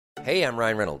Hey, I'm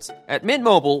Ryan Reynolds. At Mint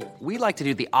Mobile, we like to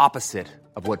do the opposite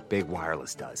of what Big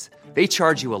Wireless does. They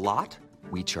charge you a lot,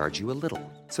 we charge you a little.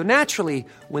 So naturally,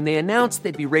 when they announced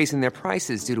they'd be raising their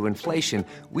prices due to inflation,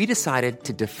 we decided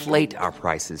to deflate our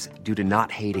prices due to not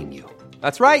hating you.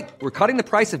 That's right. We're cutting the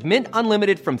price of Mint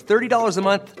Unlimited from $30 a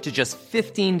month to just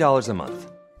 $15 a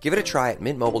month. Give it a try at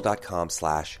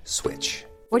mintmobile.com/switch.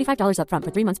 $45 up front for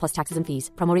 3 months plus taxes and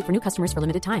fees. Promo rate for new customers for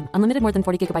limited time. Unlimited more than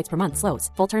 40 gigabytes per month. Slows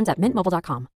full terms at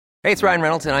mintmobile.com. Hey, it's Ryan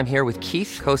Reynolds, and I'm here with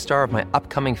Keith, co-star of my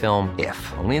upcoming film, If,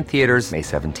 only in theaters May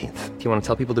 17th. Do you want to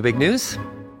tell people the big news?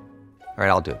 All right,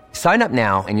 I'll do it. Sign up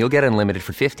now and you'll get unlimited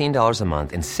for $15 a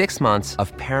month and 6 months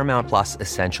of Paramount Plus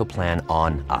Essential Plan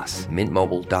on us.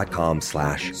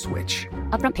 mintmobile.com/switch.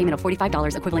 Upfront payment of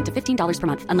 $45 equivalent to $15 per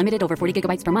month. Unlimited over 40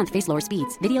 gigabytes per month. Face lower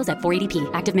speeds. Videos at 480p.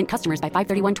 Active Mint customers by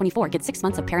 531.24 get 6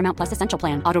 months of Paramount Plus Essential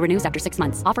Plan. Auto renews after 6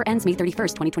 months. Offer ends May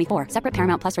 31st, 2024. Separate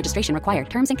Paramount Plus registration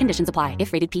required. Terms and conditions apply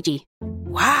if rated PG.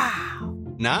 Wow.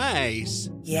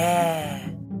 Nice. Yeah.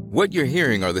 What you're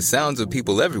hearing are the sounds of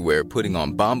people everywhere putting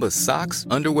on Bombas socks,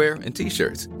 underwear, and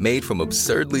T-shirts made from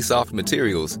absurdly soft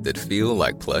materials that feel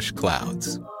like plush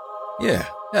clouds. Yeah,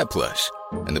 that plush.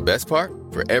 And the best part?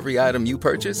 For every item you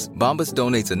purchase, Bombas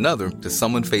donates another to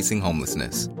someone facing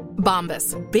homelessness.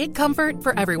 Bombas. Big comfort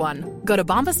for everyone. Go to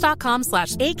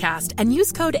bombas.com/ACAST and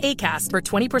use code ACAST for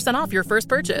 20% off your first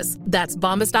purchase. That's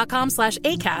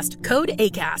bombas.com/ACAST. Code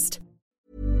ACAST.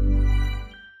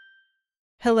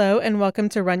 Hello and welcome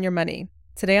to Run Your Money.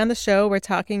 Today on the show, we're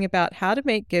talking about how to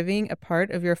make giving a part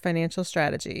of your financial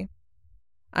strategy.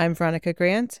 I'm Veronica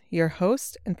Grant, your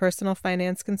host and personal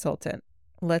finance consultant.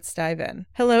 Let's dive in.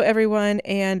 Hello, everyone,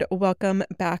 and welcome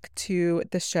back to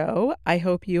the show. I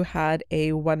hope you had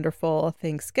a wonderful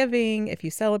Thanksgiving if you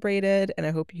celebrated, and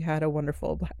I hope you had a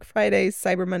wonderful Black Friday,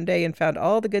 Cyber Monday, and found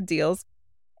all the good deals.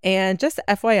 And just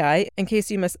FYI, in case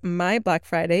you missed my Black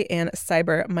Friday and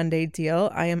Cyber Monday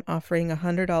deal, I am offering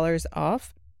 $100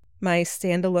 off my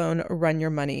standalone Run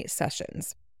Your Money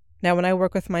sessions. Now, when I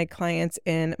work with my clients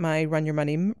in my Run Your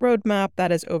Money roadmap,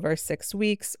 that is over 6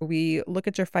 weeks, we look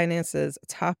at your finances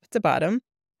top to bottom.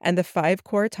 And the 5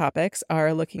 core topics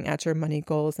are looking at your money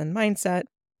goals and mindset.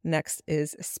 Next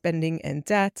is spending and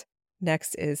debt.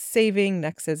 Next is saving,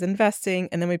 next is investing,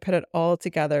 and then we put it all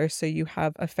together so you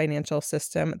have a financial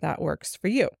system that works for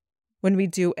you. When we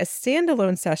do a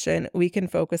standalone session, we can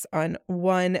focus on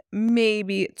 1,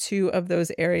 maybe 2 of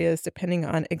those areas, depending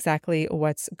on exactly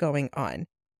what's going on.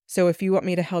 So if you want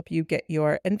me to help you get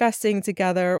your investing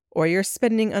together or your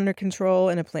spending under control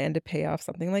and a plan to pay off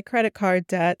something like credit card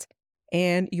debt,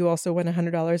 and you also want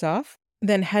 $100 off,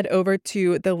 then head over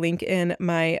to the link in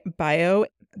my bio.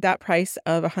 That price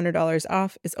of $100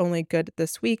 off is only good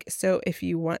this week. So if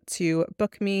you want to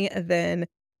book me, then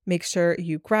make sure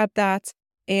you grab that.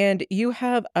 And you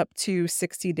have up to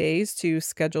 60 days to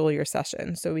schedule your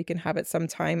session. So we can have it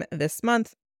sometime this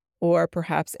month or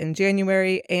perhaps in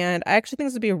January. And I actually think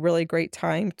this would be a really great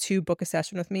time to book a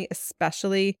session with me,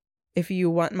 especially if you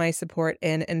want my support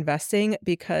in investing,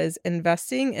 because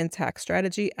investing and tax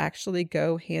strategy actually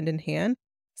go hand in hand.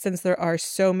 Since there are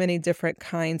so many different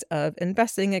kinds of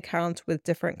investing accounts with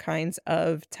different kinds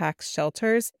of tax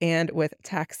shelters, and with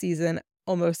tax season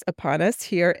almost upon us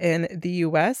here in the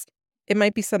US, it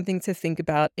might be something to think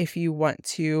about if you want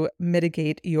to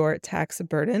mitigate your tax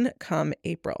burden come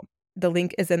April. The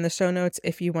link is in the show notes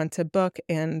if you want to book,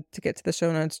 and to get to the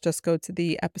show notes, just go to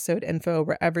the episode info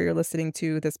wherever you're listening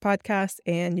to this podcast,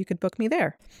 and you could book me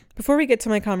there. Before we get to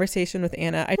my conversation with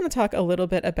Anna, I want to talk a little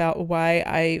bit about why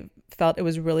I felt it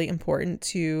was really important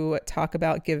to talk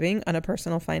about giving on a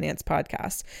personal finance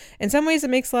podcast. In some ways, it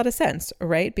makes a lot of sense,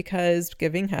 right? Because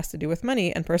giving has to do with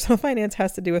money and personal finance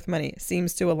has to do with money.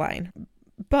 Seems to align.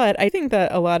 But I think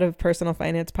that a lot of personal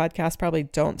finance podcasts probably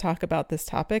don't talk about this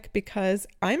topic because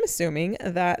I'm assuming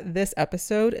that this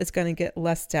episode is going to get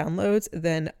less downloads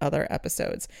than other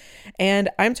episodes. And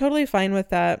I'm totally fine with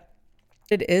that.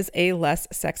 It is a less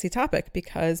sexy topic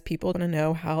because people want to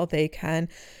know how they can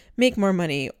make more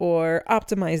money or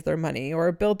optimize their money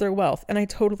or build their wealth. And I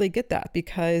totally get that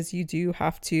because you do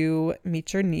have to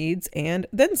meet your needs, and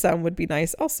then some would be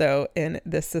nice also in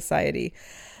this society.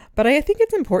 But I think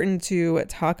it's important to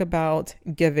talk about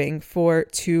giving for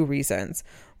 2 reasons.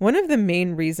 One of the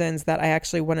main reasons that I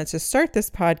actually wanted to start this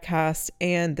podcast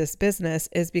and this business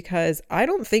is because I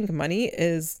don't think money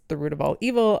is the root of all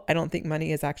evil. I don't think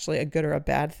money is actually a good or a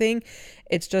bad thing.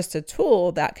 It's just a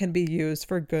tool that can be used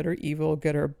for good or evil,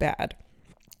 good or bad.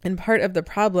 And part of the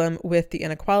problem with the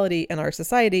inequality in our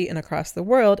society and across the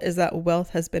world is that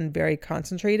wealth has been very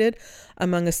concentrated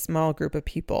among a small group of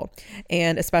people.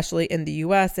 And especially in the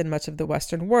US and much of the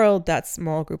Western world, that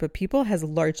small group of people has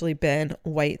largely been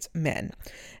white men.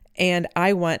 And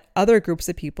I want other groups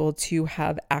of people to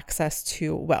have access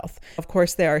to wealth. Of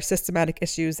course, there are systematic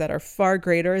issues that are far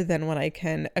greater than what I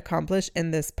can accomplish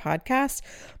in this podcast.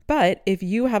 But if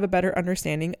you have a better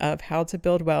understanding of how to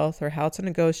build wealth or how to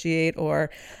negotiate or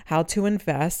how to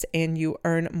invest and you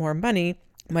earn more money,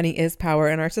 money is power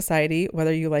in our society,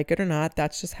 whether you like it or not.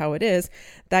 That's just how it is.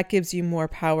 That gives you more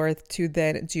power to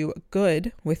then do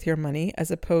good with your money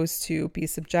as opposed to be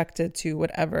subjected to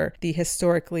whatever the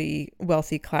historically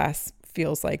wealthy class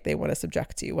feels like they want to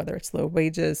subject to you, whether it's low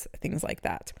wages, things like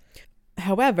that.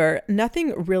 However,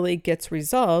 nothing really gets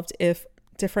resolved if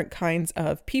different kinds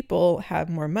of people have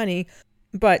more money,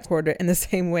 but hoard it in the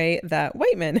same way that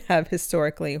white men have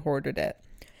historically hoarded it.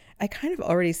 I kind of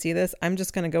already see this. I'm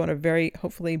just going to go on a very,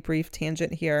 hopefully brief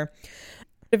tangent here.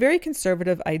 A very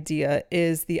conservative idea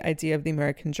is the idea of the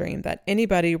American dream, that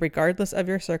anybody, regardless of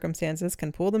your circumstances,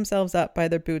 can pull themselves up by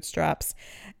their bootstraps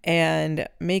and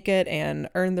make it and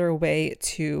earn their way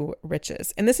to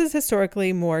riches. And this is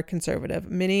historically more conservative.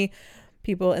 Many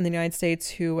people in the United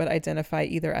States who would identify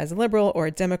either as a liberal or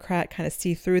a Democrat kind of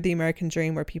see through the American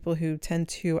dream, where people who tend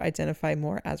to identify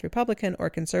more as Republican or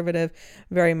conservative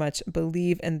very much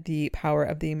believe in the power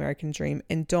of the American dream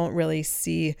and don't really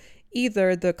see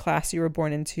either the class you were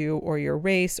born into or your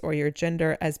race or your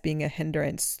gender as being a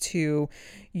hindrance to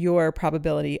your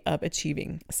probability of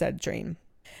achieving said dream.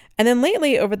 And then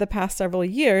lately, over the past several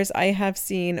years, I have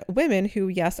seen women who,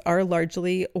 yes, are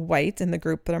largely white in the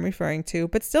group that I'm referring to,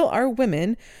 but still are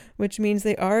women, which means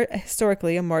they are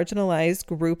historically a marginalized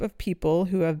group of people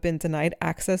who have been denied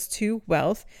access to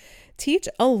wealth, teach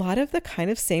a lot of the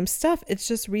kind of same stuff. It's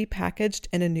just repackaged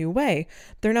in a new way.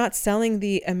 They're not selling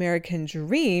the American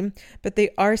dream, but they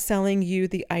are selling you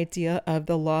the idea of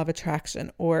the law of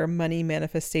attraction or money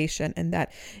manifestation, and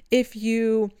that if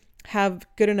you have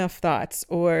good enough thoughts,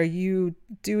 or you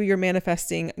do your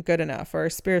manifesting good enough or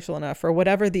spiritual enough, or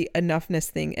whatever the enoughness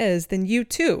thing is, then you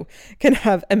too can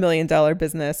have $1 million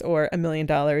business or $1 million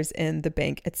in the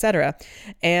bank, etc.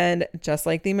 And just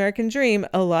like the American dream,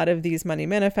 a lot of these money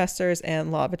manifestors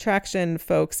and law of attraction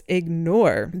folks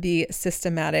ignore the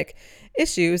systematic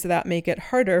issues that make it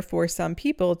harder for some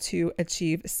people to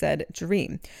achieve said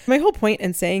dream. My whole point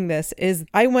in saying this is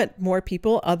I want more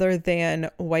people other than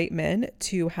white men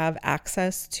to have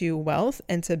access to wealth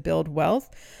and to build wealth,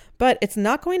 but it's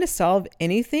not going to solve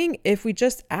anything if we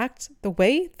just act the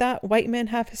way that white men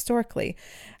have historically.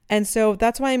 And so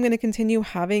that's why I'm going to continue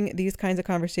having these kinds of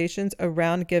conversations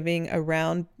around giving,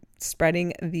 around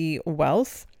spreading the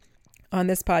wealth on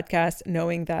this podcast,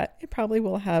 knowing that it probably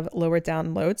will have lower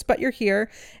downloads, but you're here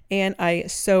and I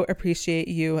so appreciate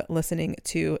you listening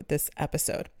to this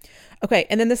episode. Okay,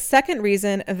 and then the second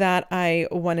reason that I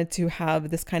wanted to have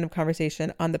this kind of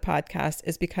conversation on the podcast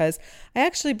is because I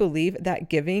actually believe that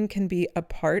giving can be a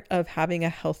part of having a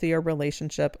healthier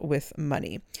relationship with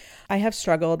money. I have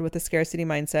struggled with the scarcity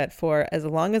mindset for as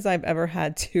long as I've ever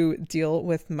had to deal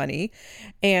with money.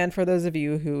 And for those of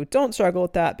you who don't struggle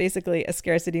with that, basically a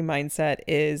scarcity mindset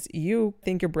is you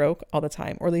think you're broke all the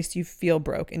time, or at least you feel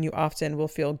broke, and you often will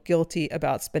feel guilty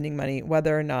about spending money,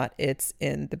 whether or not it's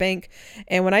in the bank.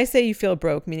 And when I say you feel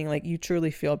broke, meaning like you truly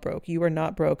feel broke, you are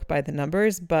not broke by the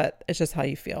numbers, but it's just how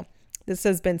you feel. This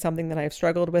has been something that I've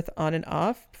struggled with on and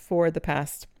off for the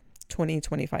past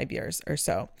 25 years or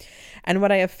so. And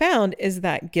what I have found is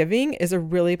that giving is a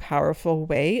really powerful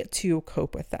way to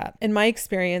cope with that. In my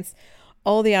experience,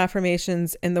 all the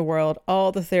affirmations in the world,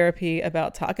 all the therapy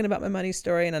about talking about my money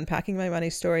story and unpacking my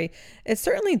money story, it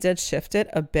certainly did shift it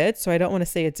a bit. So I don't want to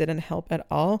say it didn't help at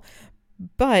all,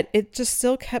 but it just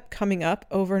still kept coming up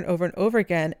over and over and over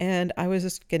again. And I was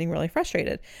just getting really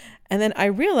frustrated. And then I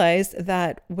realized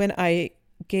that when I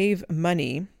gave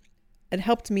money, it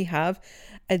helped me have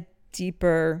a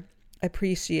deeper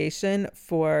appreciation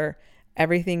for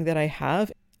everything that I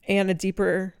have and a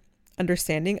deeper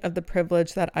understanding of the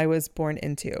privilege that I was born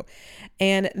into.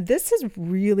 And this has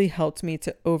really helped me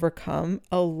to overcome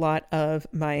a lot of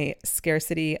my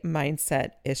scarcity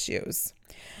mindset issues.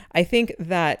 I think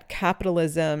that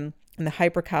capitalism and the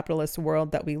hyper-capitalist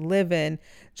world that we live in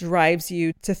drives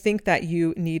you to think that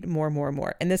you need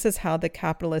more. And this is how the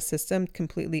capitalist system,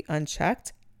 completely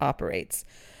unchecked, operates.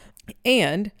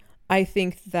 And I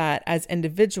think that as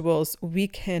individuals, we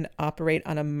can operate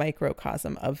on a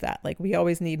microcosm of that. Like we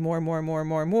always need more.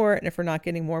 And if we're not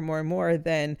getting more,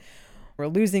 then we're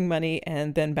losing money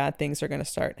and then bad things are going to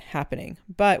start happening.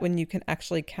 But when you can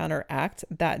actually counteract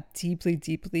that deeply,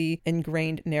 deeply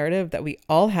ingrained narrative that we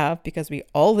all have because we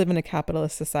all live in a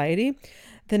capitalist society,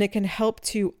 then it can help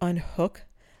to unhook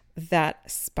that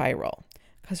spiral.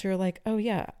 Because you're like, oh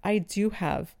yeah, I do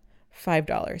have $5,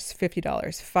 $50,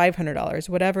 $500,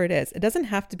 whatever it is. It doesn't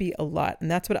have to be a lot.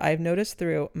 And that's what I've noticed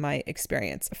through my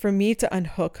experience. For me to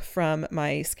unhook from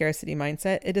my scarcity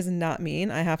mindset, it does not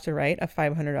mean I have to write a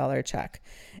 $500 check.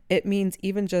 It means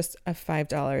even just a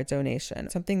 $5 donation.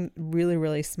 Something really,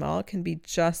 really small can be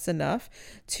just enough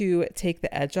to take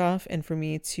the edge off and for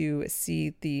me to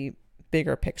see the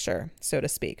bigger picture, so to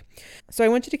speak. So I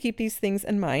want you to keep these things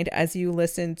in mind as you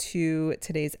listen to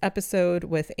today's episode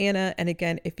with Anna. And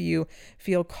again, if you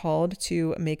feel called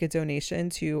to make a donation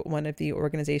to one of the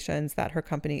organizations that her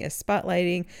company is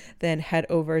spotlighting, then head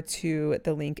over to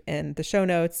the link in the show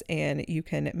notes and you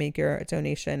can make your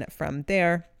donation from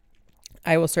there.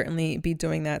 I will certainly be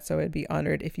doing that, so I'd be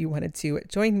honored if you wanted to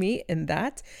join me in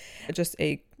that. Just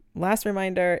a last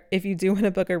reminder, if you do want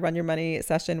to book a Run Your Money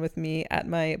session with me at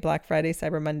my Black Friday,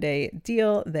 Cyber Monday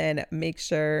deal, then make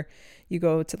sure you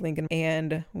go to the link.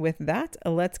 And with that,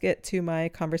 let's get to my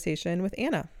conversation with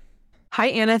Anna. Hi,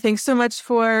 Anna. Thanks so much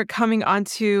for coming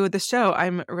onto the show.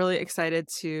 I'm really excited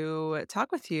to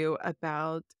talk with you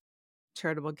about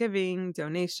charitable giving,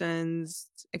 donations,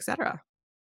 etc.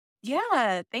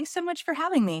 Yeah, thanks so much for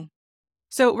having me.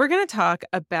 So we're going to talk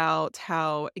about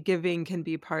how giving can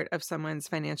be part of someone's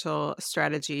financial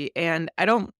strategy. And I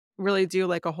don't really do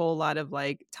like a whole lot of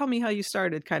like, tell me how you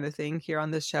started kind of thing here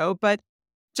on this show. But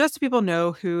just so people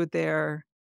know who they're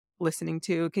listening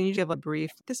to, can you give a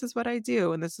brief, this is what I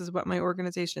do and this is what my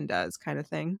organization does kind of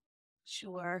thing?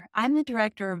 Sure. I'm the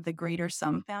director of the Greater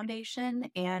Sum Foundation,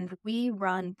 and we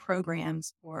run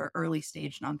programs for early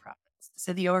stage nonprofits.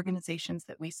 So the organizations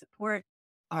that we support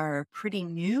are pretty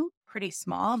new, pretty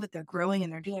small, but they're growing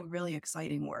and they're doing really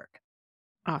exciting work.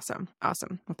 Awesome.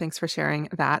 Awesome. Well, thanks for sharing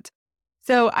that.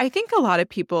 So I think a lot of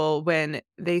people, when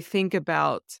they think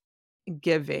about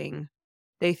giving,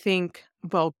 they think,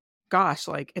 well, gosh,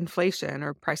 like inflation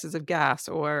or prices of gas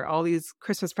or all these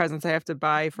Christmas presents I have to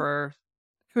buy for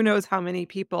who knows how many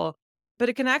people. But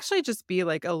it can actually just be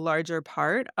like a larger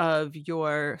part of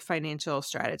your financial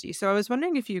strategy. So I was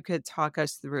wondering if you could talk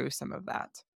us through some of that.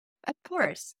 Of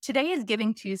course. Today is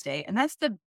Giving Tuesday, and that's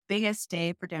the biggest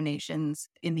day for donations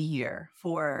in the year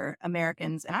for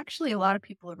Americans and actually a lot of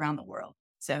people around the world.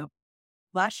 So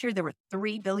last year, there were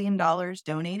 $3 billion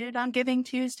donated on Giving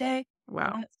Tuesday.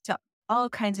 Wow. To all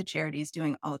kinds of charities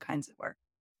doing all kinds of work.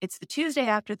 It's the Tuesday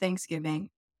after Thanksgiving.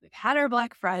 We've had our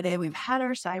Black Friday, we've had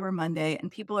our Cyber Monday,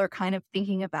 and people are kind of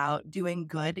thinking about doing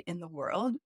good in the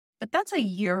world. But that's a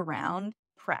year-round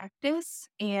practice.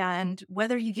 And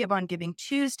whether you give on Giving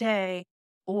Tuesday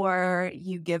or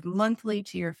you give monthly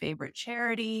to your favorite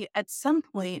charity, at some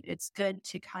point it's good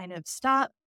to kind of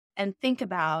stop and think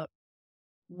about,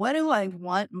 what do I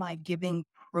want my giving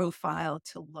profile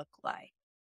to look like?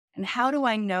 And how do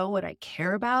I know what I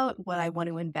care about, what I want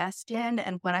to invest in,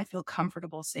 and what I feel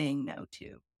comfortable saying no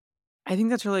to? I think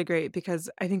that's really great because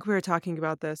I think we were talking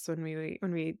about this when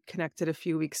we connected a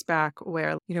few weeks back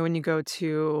where, you know, when you go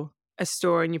to a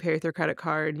store and you pay with your credit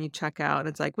card and you check out and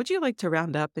it's like, would you like to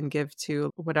round up and give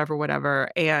to whatever?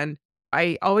 And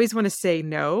I always want to say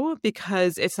no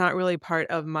because it's not really part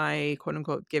of my quote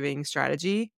unquote giving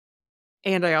strategy.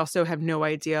 And I also have no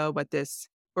idea what this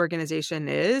organization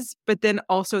is. But then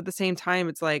also at the same time,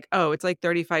 it's like, oh, it's like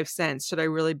 35 cents. Should I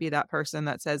really be that person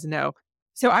that says no?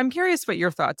 So I'm curious what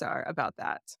your thoughts are about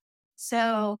that.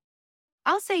 So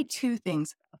I'll say two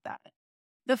things about that.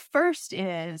 The first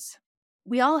is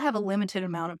we all have a limited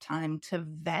amount of time to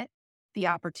vet the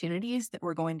opportunities that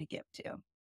we're going to give to.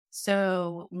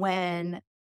 So when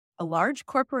a large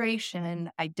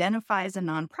corporation identifies a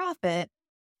nonprofit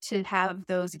to have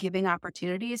those giving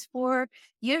opportunities for,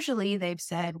 usually they've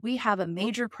said, we have a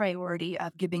major priority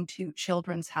of giving to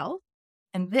children's health.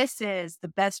 And this is the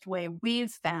best way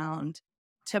we've found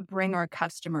to bring our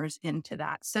customers into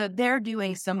that. So they're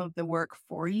doing some of the work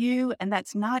for you. And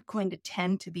that's not going to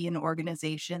tend to be an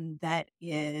organization that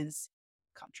is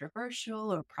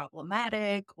controversial or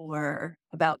problematic or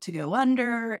about to go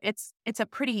under. It's a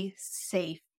pretty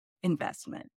safe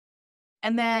investment.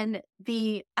 And then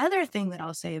the other thing that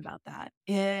I'll say about that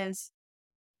is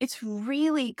it's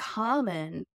really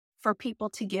common for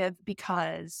people to give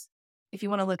because, if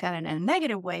you want to look at it in a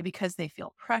negative way, because they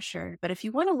feel pressured. But if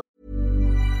you want to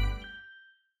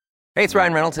Hey, it's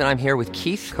Ryan Reynolds, and I'm here with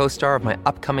Keith, co-star of my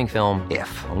upcoming film, If,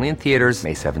 only in theaters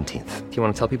May 17th. Do you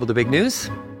want to tell people the big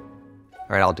news?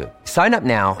 All right, I'll do it. Sign up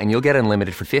now and you'll get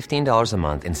unlimited for $15 a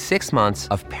month and 6 months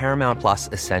of Paramount Plus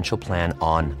Essential Plan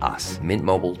on us.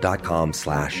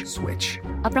 MintMobile.com/switch.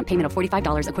 Upfront payment of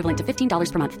 $45 equivalent to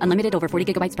 $15 per month. Unlimited over 40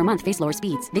 gigabytes per month. Face lower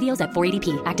speeds. Videos at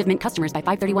 480p. Active Mint customers by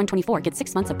 531.24 get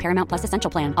 6 months of Paramount Plus Essential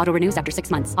Plan. Auto renews after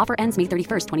 6 months. Offer ends May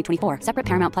 31st, 2024. Separate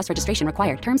Paramount Plus registration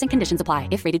required. Terms and conditions apply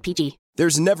if rated PG.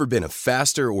 There's never been a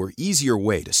faster or easier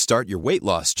way to start your weight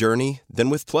loss journey than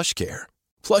with PlushCare.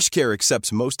 PlushCare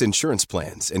accepts most insurance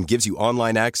plans and gives you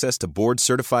online access to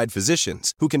board-certified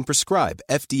physicians who can prescribe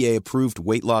FDA-approved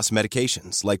weight loss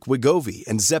medications like Wegovy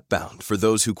and Zepbound for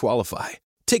those who qualify.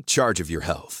 Take charge of your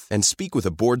health and speak with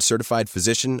a board-certified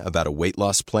physician about a weight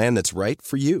loss plan that's right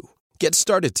for you. Get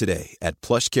started today at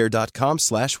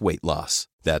plushcare.com/weight-loss.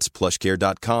 That's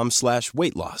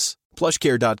plushcare.com/weight-loss.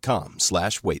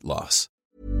 plushcare.com/weight-loss.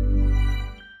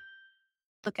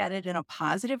 Look at it in a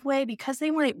positive way because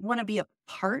they want to be a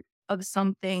part of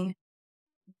something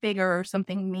bigger,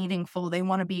 something meaningful. They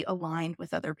want to be aligned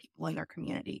with other people in their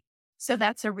community. So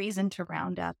that's a reason to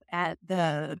round up at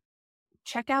the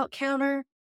checkout counter.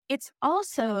 It's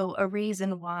also a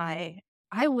reason why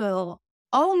I will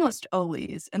almost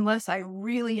always, unless I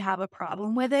really have a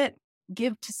problem with it,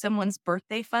 give to someone's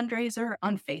birthday fundraiser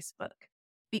on Facebook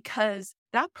because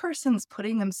that person's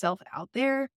putting themselves out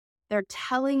there. They're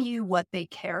telling you what they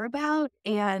care about.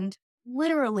 And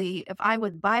literally, if I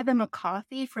would buy them a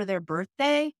coffee for their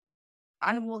birthday,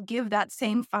 I will give that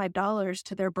same $5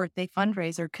 to their birthday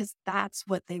fundraiser because that's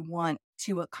what they want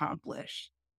to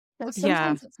accomplish. So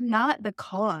sometimes it's not the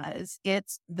cause,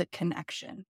 it's the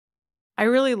connection. I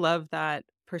really love that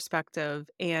perspective.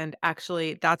 And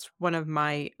actually, that's one of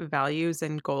my values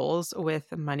and goals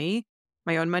with money.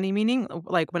 My own money, meaning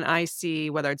like when I see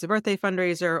whether it's a birthday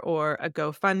fundraiser or a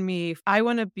GoFundMe, I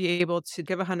want to be able to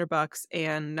give $100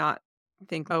 and not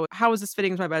think, oh, how is this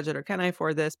fitting into my budget or can I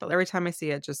afford this? But every time I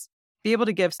see it, just be able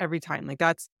to give every time. Like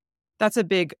that's a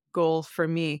big goal for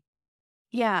me.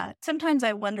 Yeah. Sometimes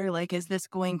I wonder, like, is this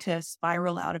going to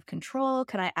spiral out of control?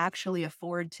 Can I actually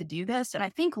afford to do this? And I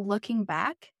think looking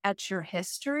back at your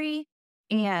history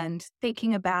and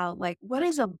thinking about, like, what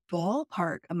is a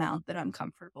ballpark amount that I'm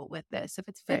comfortable with this? If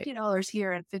it's $50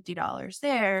 here and $50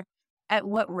 there, at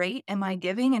what rate am I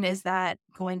giving? And is that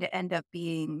going to end up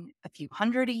being a few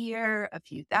hundred a year, a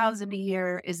few thousand a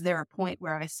year? Is there a point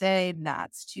where I say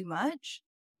that's too much?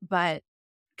 But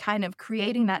kind of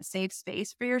creating that safe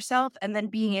space for yourself and then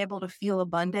being able to feel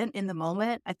abundant in the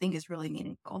moment, I think is really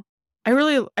meaningful. I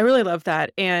really love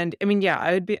that. And I mean,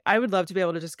 yeah, I would love to be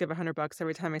able to just give $100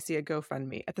 every time I see a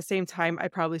GoFundMe. At the same time, I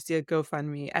probably see a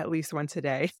GoFundMe at least once a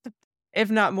day, if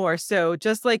not more. So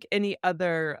just like any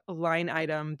other line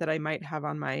item that I might have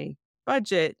on my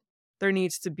budget, there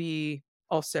needs to be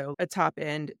also a top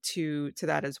end to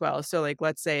that as well. So like,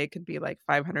 let's say it could be like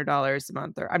 $500 a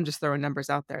month, or I'm just throwing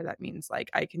numbers out there. That means like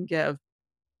I can give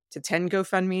to 10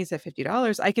 GoFundMes at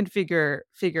 $50. I can figure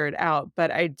it out,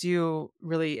 but I do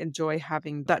really enjoy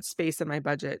having that space in my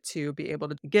budget to be able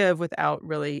to give without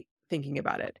really thinking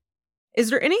about it. Is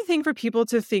there anything for people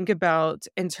to think about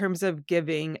in terms of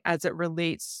giving as it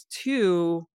relates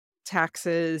to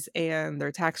taxes and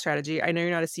their tax strategy? I know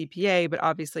you're not a CPA, but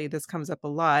obviously this comes up a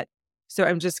lot. So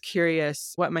I'm just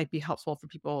curious what might be helpful for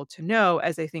people to know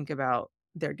as they think about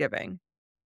their giving.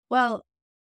 Well,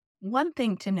 one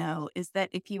thing to know is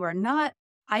that if you are not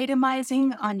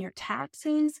itemizing on your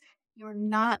taxes, you're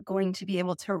not going to be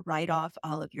able to write off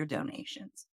all of your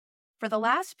donations. For the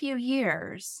last few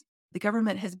years, the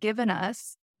government has given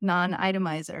us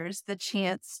non-itemizers the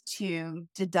chance to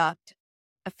deduct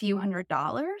a few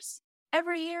 $100s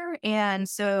every year. And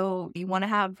so you want to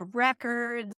have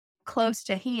records close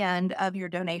to hand of your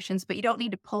donations, but you don't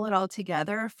need to pull it all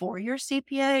together for your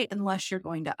CPA unless you're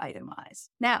going to itemize.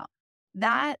 Now,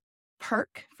 that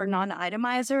perk for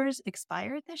non-itemizers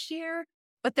expired this year,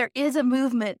 but there is a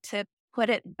movement to put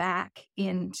it back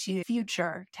into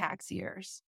future tax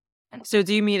years. So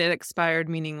do you mean it expired,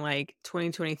 meaning like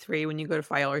 2023 when you go to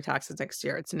file your taxes next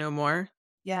year, it's no more?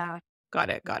 Yeah. Got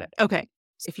it. Okay.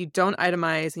 So if you don't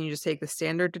itemize and you just take the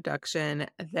standard deduction,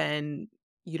 then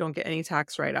you don't get any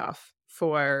tax write-off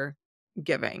for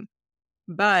giving.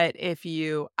 But if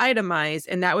you itemize,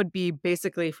 and that would be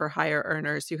basically for higher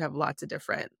earners who have lots of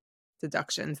different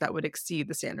deductions that would exceed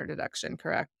the standard deduction,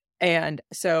 correct? And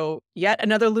so yet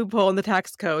another loophole in the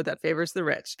tax code that favors the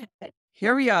rich.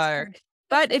 Here we are.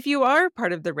 But if you are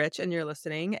part of the rich and you're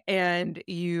listening and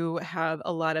you have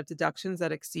a lot of deductions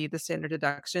that exceed the standard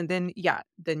deduction, then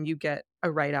you get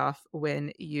a write-off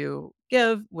when you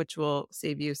give, which will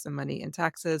save you some money in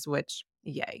taxes, which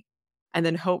yay. And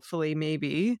then hopefully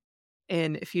maybe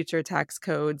in future tax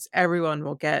codes, everyone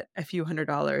will get a few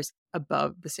 $100s.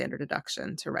 above the standard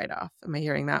deduction to write off. Am I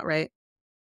hearing that right?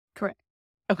 Correct.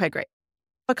 Okay, great.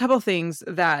 A couple things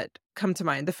that come to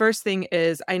mind. The first thing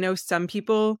is I know some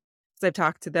people, as I've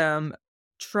talked to them,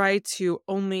 try to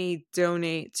only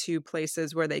donate to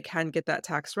places where they can get that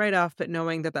tax write-off, but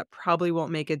knowing that that probably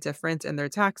won't make a difference in their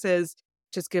taxes,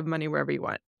 just give money wherever you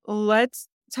want. Let's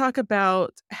talk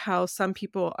about how some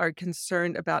people are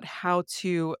concerned about how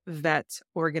to vet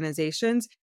organizations,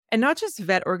 and not just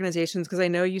vet organizations, because I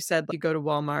know you said you go to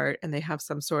Walmart and they have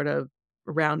some sort of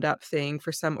roundup thing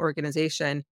for some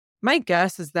organization. My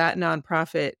guess is that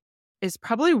nonprofit is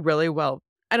probably really well,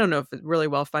 I don't know if really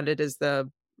well funded is the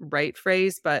right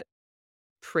phrase, but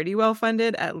pretty well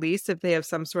funded, at least if they have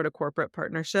some sort of corporate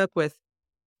partnership with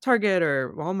Target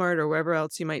or Walmart or wherever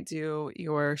else you might do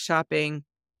your shopping.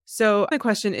 So my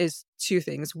question is two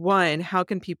things. One, how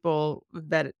can people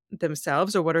vet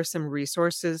themselves, or what are some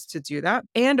resources to do that?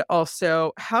 And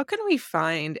also, how can we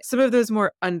find some of those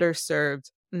more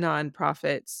underserved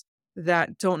nonprofits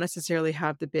that don't necessarily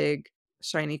have the big,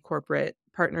 shiny corporate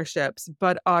partnerships,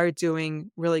 but are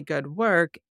doing really good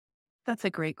work? That's a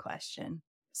great question.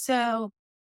 So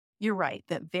you're right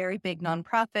that very big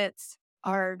nonprofits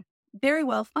are very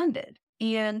well funded.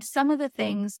 And some of the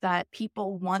things that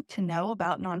people want to know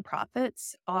about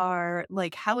nonprofits are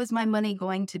like, how is my money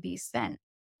going to be spent?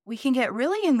 We can get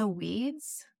really in the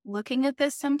weeds looking at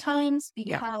this sometimes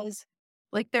because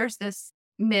like there's this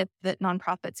myth that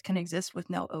nonprofits can exist with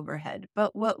no overhead.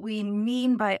 But what we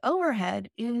mean by overhead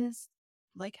is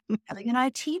like having an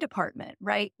IT department,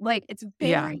 right? Like it's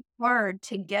very hard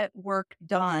to get work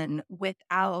done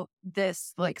without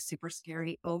this like super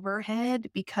scary overhead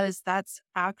because that's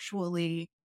actually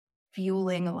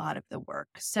fueling a lot of the work.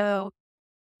 So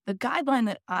the guideline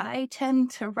that I tend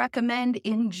to recommend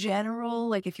in general,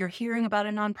 like if you're hearing about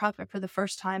a nonprofit for the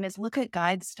first time, is look at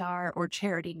GuideStar or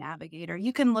Charity Navigator.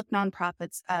 You can look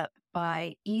nonprofits up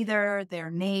by either their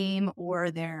name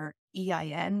or their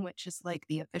EIN, which is like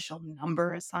the official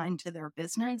number assigned to their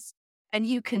business. And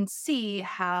you can see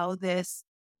how this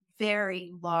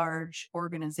very large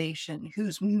organization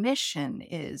whose mission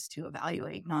is to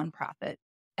evaluate nonprofit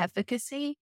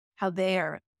efficacy, how they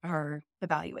are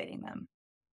evaluating them.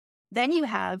 Then you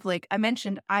have, like I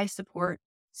mentioned, I support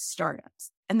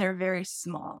startups and they're very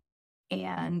small.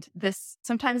 And this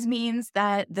sometimes means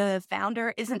that the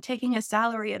founder isn't taking a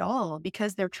salary at all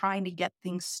because they're trying to get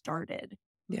things started.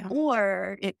 Yeah.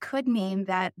 Or it could mean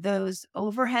that those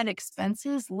overhead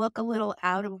expenses look a little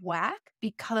out of whack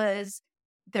because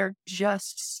they're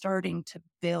just starting to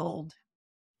build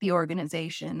the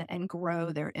organization and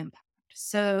grow their impact.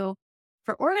 So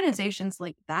for organizations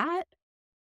like that,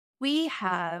 we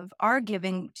have our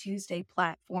Giving Tuesday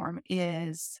platform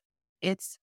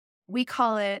we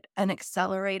call it an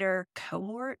accelerator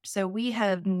cohort. So we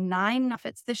have 9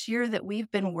 nonprofits this year that we've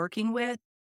been working with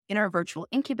in our virtual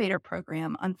incubator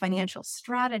program on financial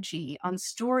strategy, on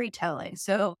storytelling.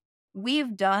 So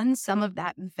we've done some of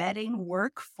that vetting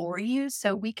work for you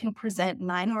so we can present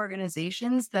 9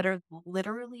 organizations that are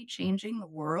literally changing the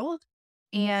world.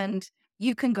 And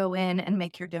you can go in and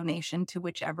make your donation to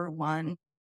whichever one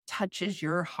touches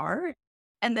your heart,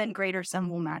 and then Greater Sum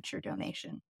will match your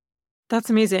donation. That's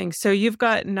amazing. So you've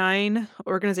got 9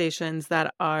 organizations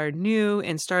that are new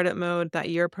in startup mode that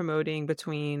you're promoting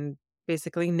between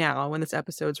basically now, when this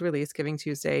episode's released, Giving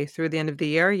Tuesday, through the end of the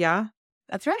year. Yeah,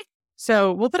 that's right.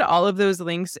 So we'll put all of those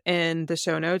links in the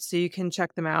show notes so you can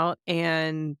check them out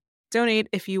and donate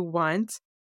if you want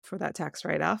for that tax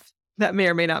write-off. That may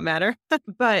or may not matter.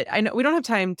 But I know we don't have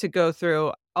time to go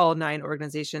through all 9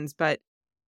 organizations, but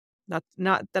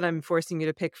not that I'm forcing you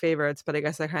to pick favorites, but I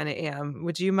guess I kind of am.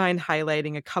 Would you mind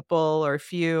highlighting a couple or a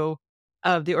few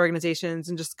of the organizations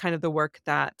and just kind of the work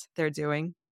that they're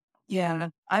doing? Yeah,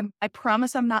 I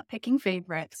promise I'm not picking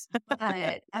favorites,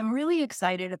 but I'm really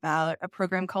excited about a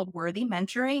program called Worthy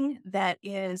Mentoring that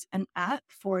is an app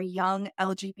for young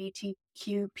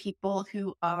LGBTQ people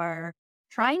who are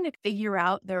trying to figure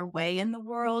out their way in the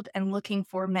world and looking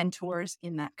for mentors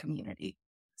in that community.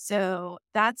 So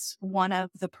that's one of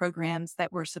the programs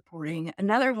that we're supporting.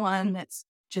 Another one that's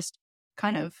just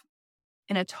kind of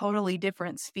in a totally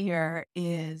different sphere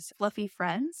is Fluffy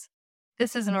Friends.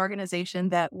 This is an organization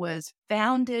that was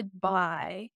founded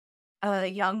by a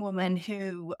young woman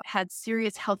who had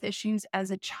serious health issues as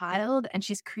a child, and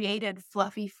she's created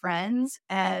Fluffy Friends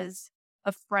as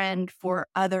a friend for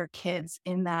other kids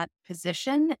in that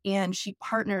position. And she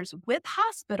partners with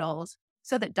hospitals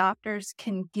so that doctors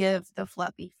can give the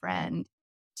Fluffy Friend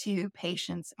to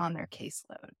patients on their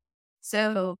caseload.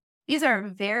 So these are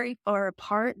very far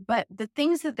apart, but the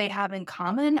things that they have in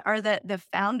common are that the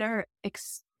founder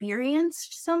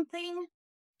experienced something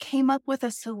came up with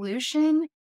a solution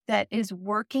that is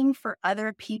working for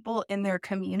other people in their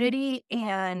community.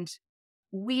 And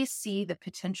we see the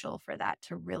potential for that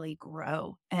to really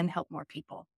grow and help more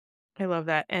people. I love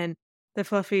that. And the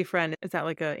fluffy friend, is that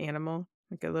like an animal,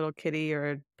 like a little kitty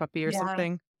or a puppy or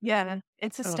something? Yeah,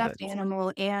 it's a stuffed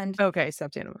animal. And okay,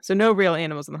 stuffed animal. So no real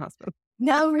animals in the hospital.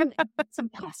 No, it's a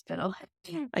hospital.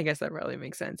 I guess that really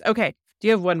makes sense. Okay. Do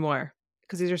you have one more?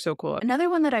 Because these are so cool. Another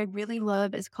one that I really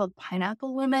love is called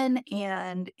Pineapple Women,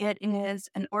 and it is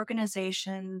an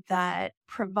organization that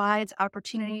provides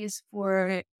opportunities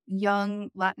for young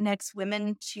Latinx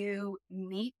women to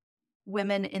meet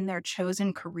women in their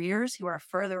chosen careers who are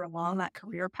further along that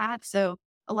career path. So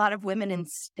a lot of women in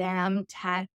STEM,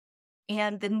 tech.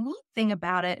 And the neat thing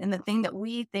about it, and the thing that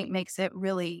we think makes it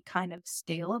really kind of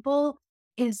scalable,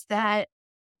 is that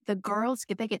the girls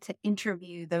they get to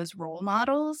interview those role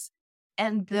models,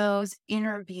 and those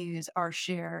interviews are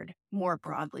shared more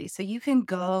broadly. So you can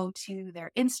go to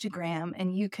their Instagram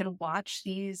and you can watch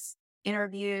these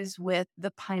interviews with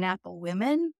the Pineapple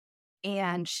Women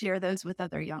and share those with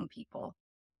other young people.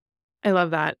 I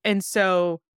love that. And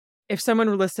so if someone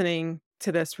were listening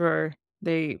to this were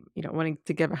they, wanting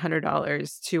to give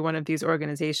 $100 to one of these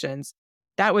organizations,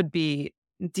 that would be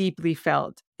deeply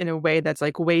felt in a way that's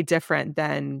like way different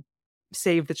than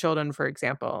Save the Children, for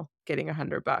example, getting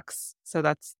 $100. So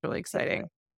that's really exciting.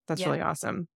 That's really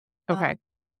awesome. Okay,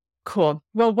 cool.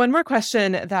 Well, one more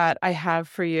question that I have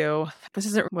for you. This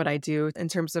isn't what I do in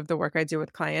terms of the work I do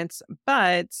with clients,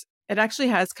 but it actually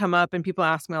has come up and people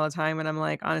ask me all the time. And I'm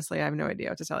like, honestly, I have no idea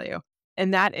what to tell you.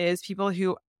 And that is people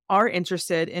who are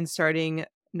interested in starting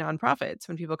nonprofits.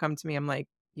 When people come to me, I'm like,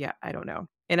 yeah, I don't know.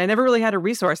 And I never really had a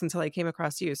resource until I came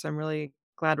across you. So I'm really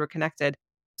glad we're connected.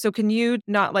 So can you,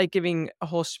 not like giving a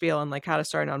whole spiel on like how to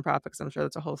start a nonprofit, because I'm sure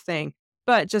that's a whole thing,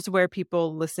 but just where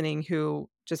people listening who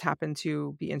just happen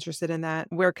to be interested in that,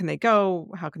 where can they go?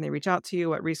 How can they reach out to you?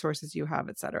 What resources you have,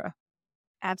 et cetera?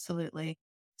 Absolutely.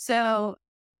 So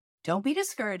don't be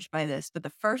discouraged by this, but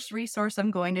the first resource I'm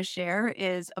going to share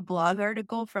is a blog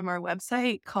article from our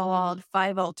website called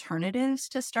 5 Alternatives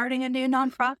to Starting a New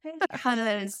Nonprofit.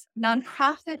 Because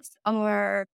nonprofits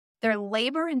they're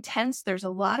labor intense. There's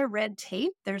a lot of red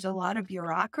tape. There's a lot of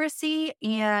bureaucracy.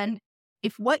 And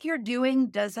if what you're doing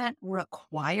doesn't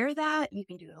require that, you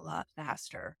can do it a lot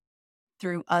faster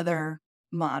through other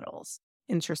models.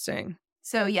 Interesting.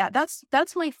 So yeah, that's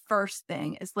my first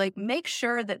thing is like, make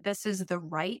sure that this is the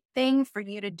right thing for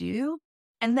you to do.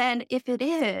 And then if it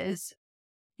is,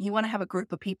 you want to have a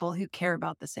group of people who care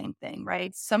about the same thing,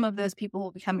 right? Some of those people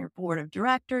will become your board of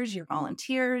directors, your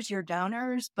volunteers, your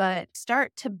donors, but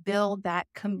start to build that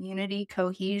community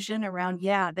cohesion around,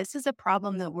 this is a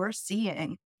problem that we're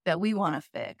seeing that we want to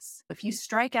fix. If you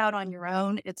strike out on your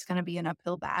own, it's going to be an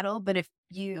uphill battle. But if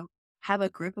you have a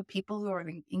group of people who are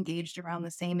engaged around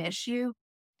the same issue,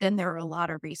 then there are a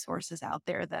lot of resources out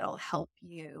there that'll help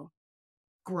you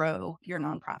grow your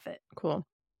nonprofit. Cool.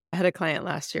 I had a client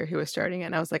last year who was starting it,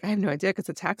 and I was like, I have no idea because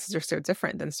the taxes are so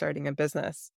different than starting a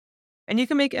business. And you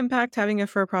can make impact having a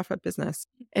for-profit business.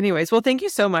 Anyways, well, thank you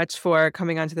so much for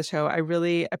coming onto the show. I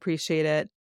really appreciate it.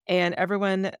 And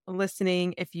everyone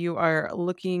listening, if you are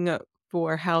looking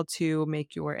for how to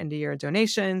make your end-of-year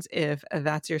donations, if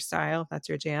that's your style, if that's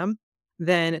your jam,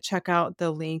 then check out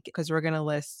the link because we're going to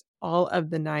list all of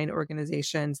the 9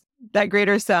 organizations that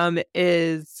Greater Sum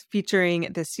is featuring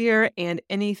this year, and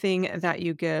anything that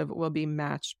you give will be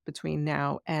matched between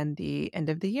now and the end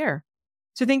of the year.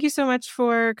 So thank you so much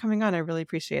for coming on. I really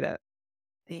appreciate it.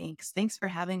 Thanks for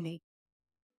having me.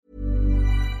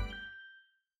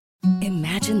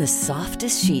 Imagine the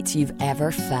softest sheets you've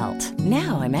ever felt.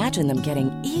 Now imagine them getting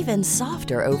even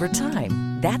softer over time.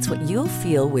 That's what you'll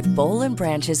feel with Boll &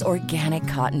 Branch's organic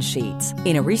cotton sheets.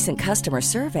 In a recent customer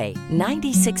survey,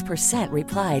 96%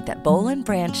 replied that Boll &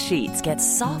 Branch sheets get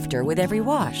softer with every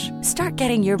wash. Start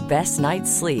getting your best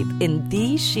night's sleep in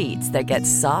these sheets that get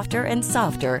softer and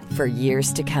softer for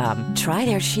years to come. Try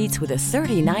their sheets with a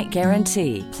 30-night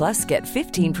guarantee. Plus, get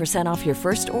 15% off your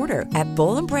first order at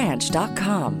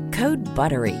bollandbranch.com. Code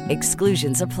BUTTERY.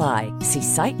 Exclusions apply. See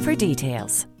site for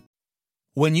details.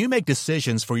 When you make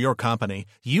decisions for your company,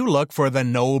 you look for the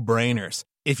no-brainers.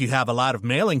 If you have a lot of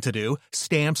mailing to do,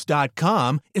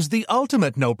 Stamps.com is the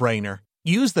ultimate no-brainer.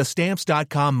 Use the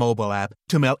Stamps.com mobile app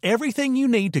to mail everything you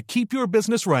need to keep your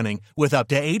business running with up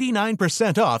to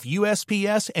 89% off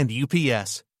USPS and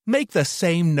UPS. Make the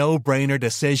same no-brainer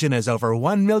decision as over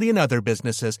 1 million other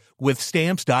businesses with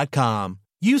Stamps.com.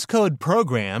 Use code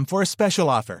PROGRAM for a special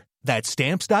offer. That's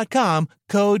Stamps.com,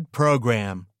 code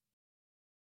PROGRAM.